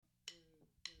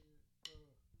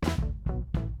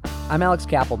I'm Alex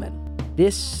Kappelman.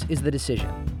 This is The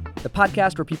Decision, the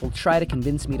podcast where people try to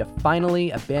convince me to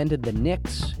finally abandon the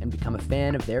Knicks and become a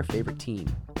fan of their favorite team.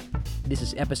 This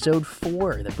is episode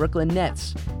 4, the Brooklyn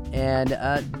Nets. And,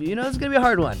 it's going to be a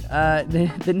hard one.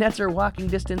 The Nets are walking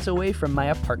distance away from my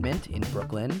apartment in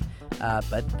Brooklyn,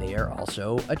 but they are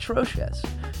also atrocious.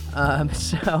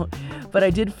 But I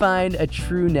did find a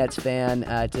true Nets fan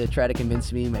to try to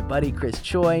convince me, my buddy Chris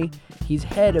Choi. He's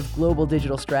head of global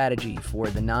digital strategy for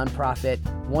the nonprofit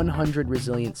 100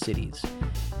 Resilient Cities.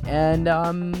 And,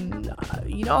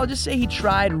 I'll just say he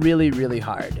tried really, really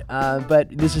hard. But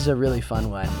this is a really fun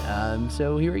one.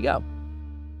 So here we go.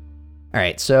 All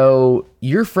right. So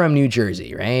you're from New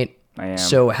Jersey, right? I am.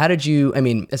 So how did you,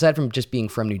 aside from just being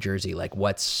from New Jersey, like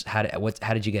how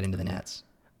did you get into the Nets?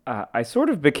 I sort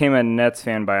of became a Nets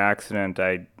fan by accident.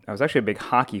 I was actually a big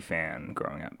hockey fan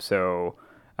growing up. So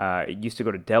I used to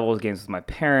go to Devils games with my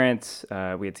parents.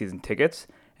 We had season tickets,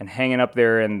 and hanging up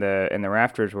there in the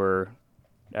rafters were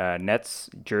Nets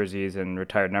jerseys and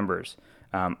retired numbers.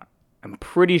 I'm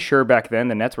pretty sure back then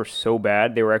the Nets were so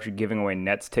bad they were actually giving away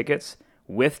Nets tickets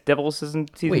with Devils season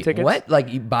Wait, tickets. What?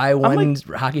 Like you buy one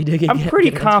hockey ticket? I'm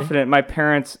pretty confident my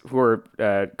parents, who were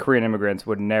Korean immigrants,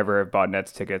 would never have bought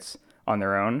Nets tickets on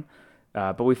their own.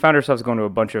 But we found ourselves going to a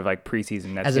bunch of like preseason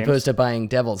Nets as games. Opposed to buying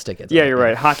Devils tickets. Yeah, you're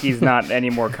right. Hockey's not any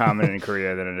more common in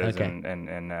Korea than it is Okay.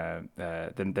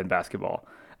 than basketball.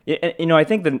 I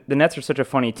think the Nets are such a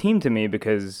funny team to me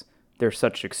because they're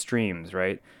such extremes,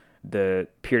 right? The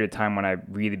period of time when I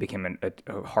really became a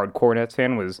hardcore Nets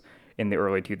fan was in the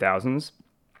early 2000s.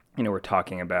 We're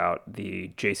talking about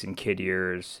the Jason Kidd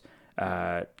years.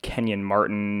 Kenyon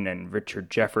Martin and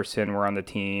Richard Jefferson were on the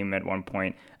team at one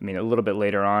point. A little bit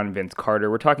later on, Vince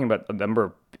Carter. We're talking about a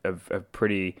number of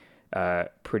pretty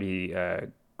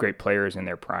great players in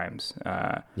their primes.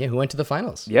 Who went to the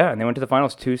finals. Yeah, and they went to the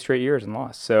finals 2 straight years and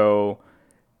lost. So,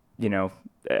 it's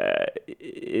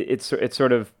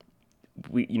sort of,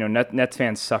 Nets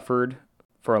fans suffered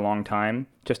for a long time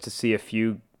just to see a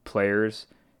few players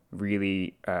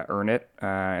really earn it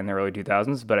in the early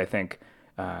 2000s. But I think,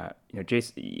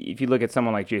 Jason, if you look at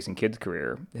someone like Jason Kidd's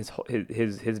career,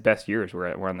 his best years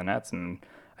were on the Nets, and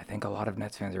I think a lot of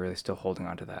Nets fans are really still holding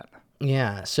on to that.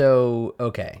 Yeah. So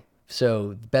okay.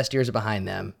 So best years are behind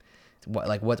them. What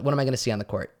am I going to see on the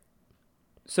court?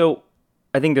 So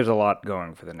I think there's a lot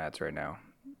going for the Nets right now.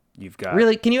 You've got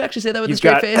really? Can you actually say that with a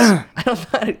straight face? I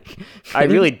don't. I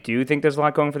really do think there's a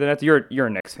lot going for the Nets. You're a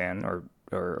Knicks fan, or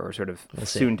sort of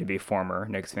soon to be former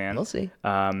Knicks fan. We'll see.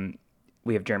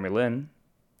 We have Jeremy Lin.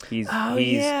 He's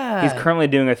currently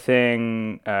doing a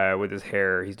thing with his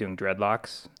hair. He's doing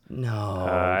dreadlocks. No,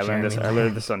 I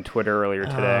learned this on Twitter earlier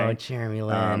today. Oh, Jeremy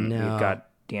Lin. No. We've got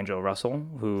D'Angelo Russell,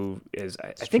 who is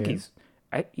I think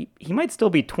he might still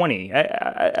be 20.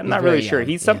 I'm not really sure.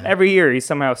 Every year he's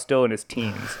somehow still in his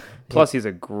teens. Plus, he's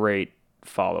a great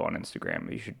follow on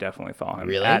Instagram. You should definitely follow him.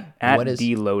 Really? At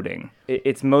deloading.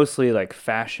 It's mostly like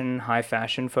high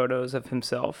fashion photos of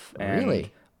himself. And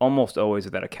really? Almost always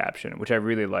without a caption, which I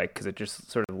really like because it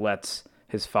just sort of lets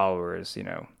his followers,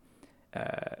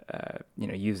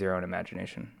 use their own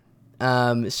imagination.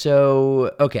 So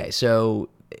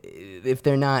if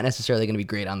they're not necessarily going to be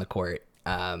great on the court,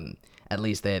 at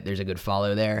least there's a good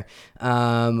follow there.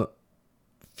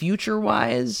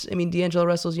 Future-wise, D'Angelo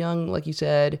Russell's young, like you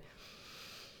said.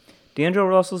 D'Angelo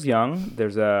Russell's young.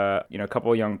 There's a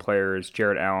couple of young players.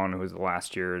 Jarrett Allen, who was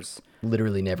last year's.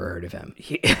 Literally never heard of him.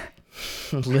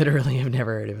 Literally have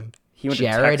never heard of him. He went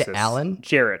Jared to Texas. Allen?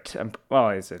 Jarrett.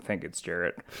 I think it's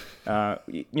Jarrett. They're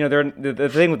the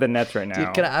thing with the Nets right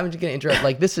now. Dude, I'm just going to interrupt.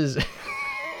 Like, this is...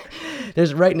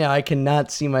 right now, I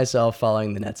cannot see myself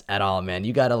following the Nets at all, man.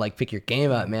 You got to pick your game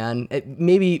up, man.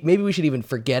 Maybe we should even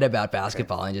forget about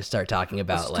basketball and just start talking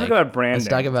about talk about branding. Let's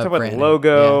talk about the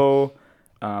logo.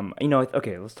 Yeah.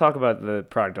 Okay, let's talk about the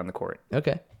product on the court.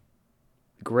 Okay.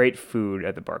 Great food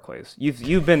at the Barclays.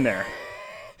 You've been there.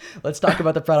 Let's talk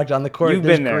about the product on the court. You've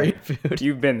been there. Great food.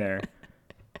 You've been there.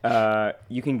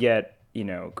 You can get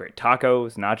great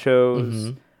tacos, nachos.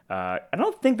 Mm-hmm. I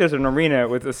don't think there's an arena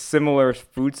with a similar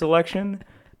food selection.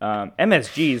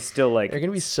 MSG is still there are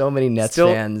gonna be so many Nets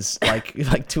fans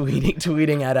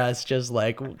tweeting at us, just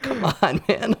like, come on,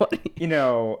 man.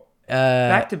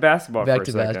 Back to basketball. For a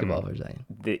second.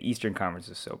 The Eastern Conference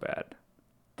is so bad.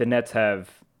 The Nets have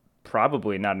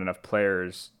probably not enough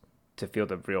players to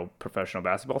field a real professional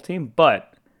basketball team,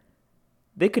 but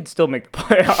they could still make the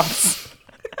playoffs.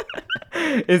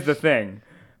 Is the thing.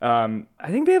 I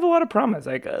think they have a lot of promise.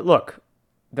 Look,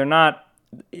 they're not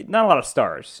a lot of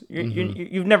stars.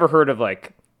 You've never heard of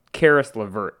Karis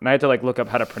LeVert, and I had to look up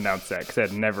how to pronounce that because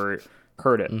I'd never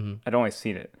heard it. I'd only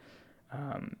seen it.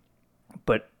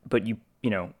 but you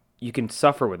can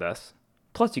suffer with us.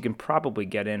 Plus, you can probably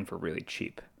get in for really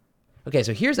cheap. Okay,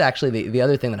 so here's actually the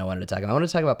other thing that I wanted to talk about. I wanted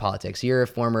to talk about politics. You're a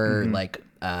former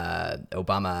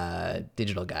Obama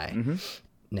digital guy.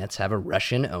 Nets have a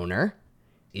Russian owner.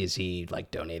 Is he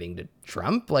like donating to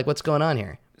Trump? Like, what's going on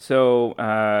here? So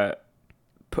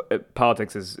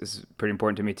politics is pretty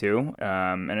important to me too.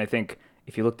 And I think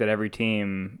if you looked at every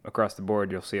team across the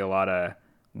board, you'll see a lot of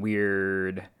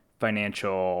weird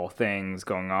financial things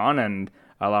going on, and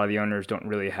a lot of the owners don't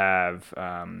really have,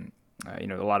 a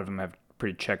lot of them have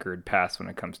pretty checkered past when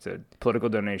it comes to political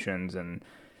donations and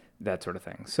that sort of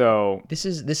thing. So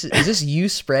is this you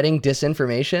spreading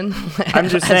disinformation? I'm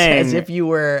just saying, as if you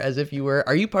were.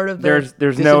 Are you part of the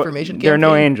there's disinformation campaign? There are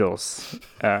no angels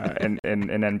in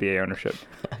NBA ownership.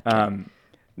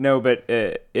 No, but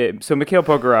so Mikhail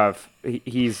Prokhorov,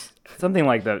 he's something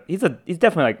like he's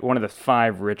definitely like one of the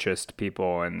 5 richest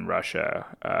people in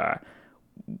Russia,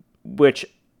 which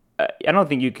I don't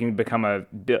think you can become one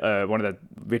of the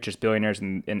richest billionaires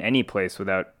in any place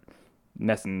without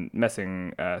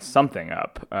messing something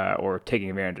up or taking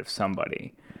advantage of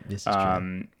somebody. This is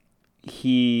true.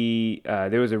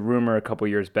 There was a rumor a couple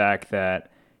years back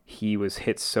that he was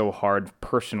hit so hard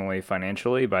personally,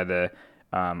 financially, by the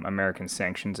American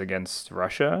sanctions against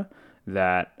Russia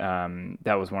that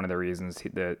that was one of the reasons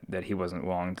that he wasn't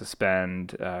willing to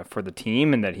spend for the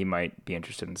team, and that he might be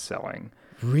interested in selling.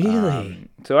 Really?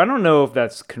 So I don't know if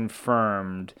that's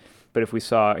confirmed, but if we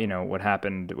saw, what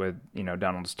happened with,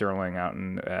 Donald Sterling out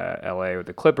in LA with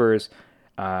the Clippers,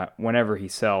 whenever he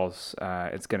sells,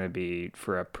 it's going to be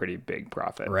for a pretty big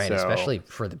profit. Right, so, especially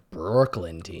for the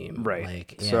Brooklyn team. Right.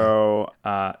 Like, yeah. So,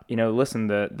 listen,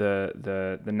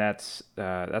 the Nets,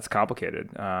 that's complicated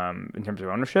in terms of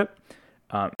ownership.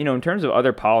 In terms of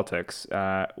other politics,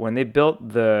 when they built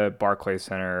the Barclays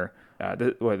Center,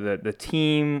 the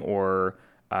team or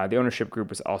the ownership group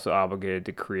was also obligated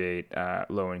to create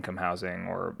low-income housing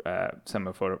or some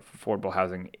affordable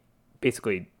housing,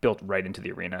 basically built right into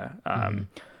the arena,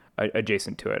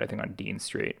 adjacent to it, I think on Dean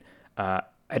Street. I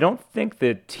don't think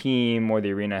the team or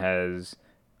the arena has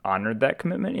honored that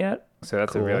commitment yet, so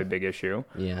that's a really big issue.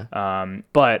 Yeah.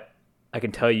 But I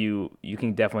can tell you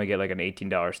can definitely get like an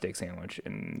 $18 steak sandwich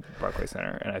in Barclays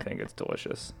Center, and I think it's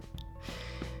delicious.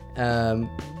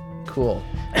 Cool.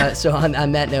 So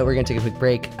on that note, we're going to take a quick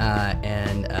break,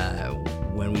 and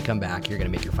when we come back, you're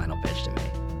going to make your final pitch to me.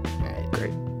 All right.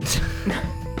 Great.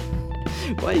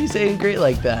 Why are you saying great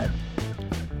like that?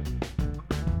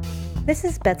 This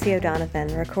is Betsy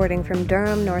O'Donovan recording from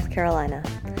Durham, North Carolina.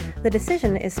 The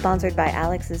Decision is sponsored by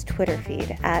Alex's Twitter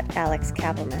feed,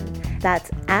 @AlexKappelman. That's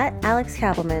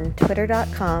 @AlexKappelman,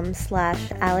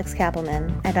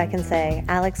 twitter.com/AlexKappelman. And I can say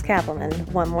Alex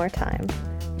Kappelman one more time.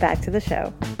 Back to the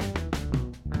show.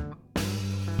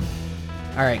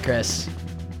 All right, Chris.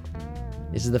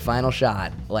 This is the final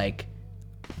shot. Like,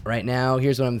 right now,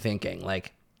 here's what I'm thinking.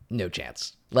 Like, no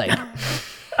chance. Like,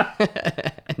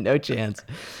 no chance.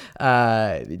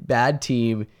 Bad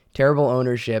team, terrible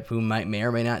ownership who may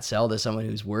or may not sell to someone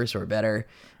who's worse or better.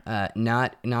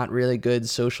 Not really good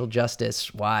social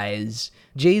justice wise.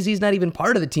 Jay-Z's not even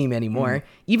part of the team anymore.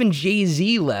 Even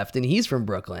Jay-Z left, and he's from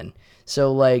Brooklyn.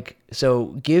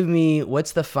 So give me,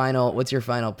 what's your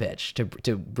final pitch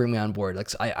to bring me on board? Like,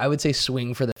 I would say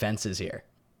swing for the fences here.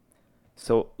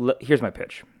 So here's my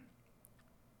pitch.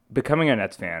 Becoming a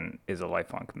Nets fan is a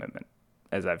lifelong commitment,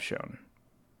 as I've shown.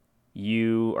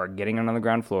 You are getting on the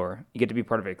ground floor. You get to be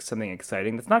part of something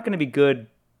exciting that's not going to be good,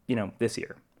 this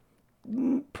year.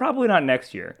 Probably not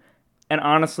next year. And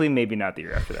honestly, maybe not the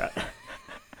year after that.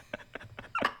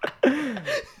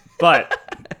 But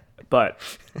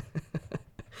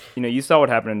you saw what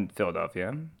happened in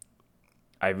Philadelphia.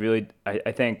 I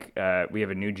think we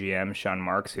have a new GM, Sean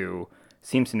Marks, who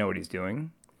seems to know what he's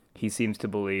doing. He seems to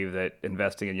believe that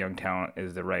investing in young talent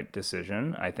is the right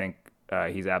decision. I think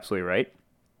he's absolutely right.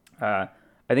 I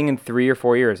think in 3 or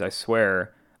 4 years, I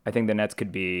swear, I think the Nets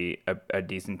could be a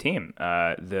decent team.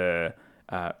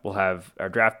 We'll have our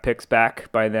draft picks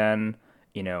back by then.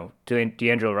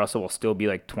 D'Angelo Russell will still be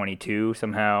like 22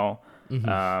 somehow.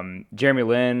 Jeremy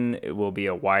Lin will be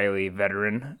a wily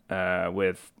veteran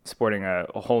with sporting a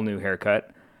whole new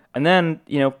haircut. And then,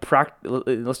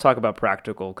 let's talk about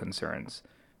practical concerns.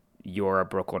 You're a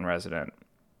Brooklyn resident.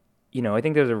 I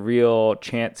think there's a real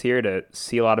chance here to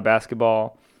see a lot of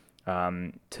basketball,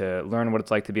 to learn what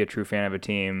it's like to be a true fan of a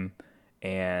team.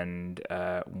 And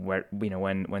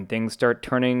when things start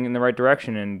turning in the right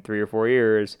direction in 3 or 4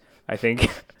 years, I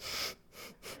think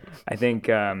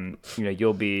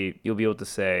you'll be able to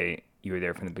say you were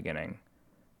there from the beginning.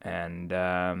 And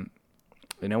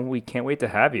we can't wait to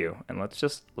have you. And let's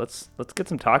get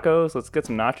some tacos, let's get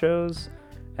some nachos,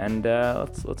 and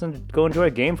let's go enjoy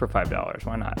a game for $5.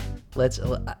 Why not?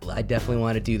 I definitely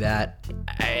want to do that.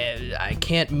 I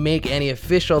can't make any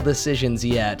official decisions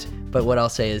yet, but what I'll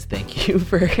say is thank you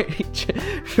for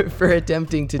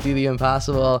attempting to do the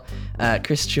impossible.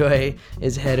 Chris Choi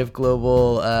is head of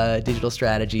global digital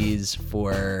strategies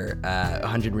for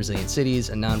 100 Resilient Cities,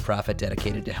 a nonprofit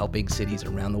dedicated to helping cities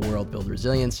around the world build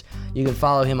resilience. You can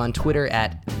follow him on Twitter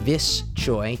at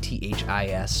thischoi,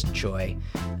 THIS Choi.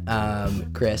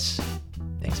 Chris,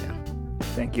 thanks, man.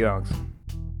 Thank you, Alex.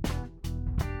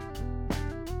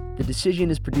 The Decision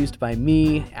is produced by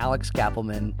me, Alex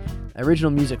Kappelman.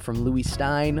 Original music from Louis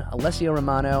Stein, Alessio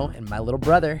Romano, and my little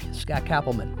brother, Scott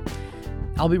Kappelman.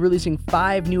 I'll be releasing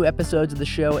 5 new episodes of the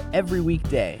show every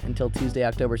weekday until Tuesday,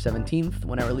 October 17th,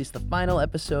 when I release the final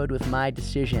episode with my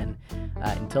decision.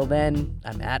 Until then,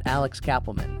 I'm at Alex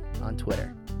Kappelman on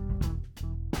Twitter.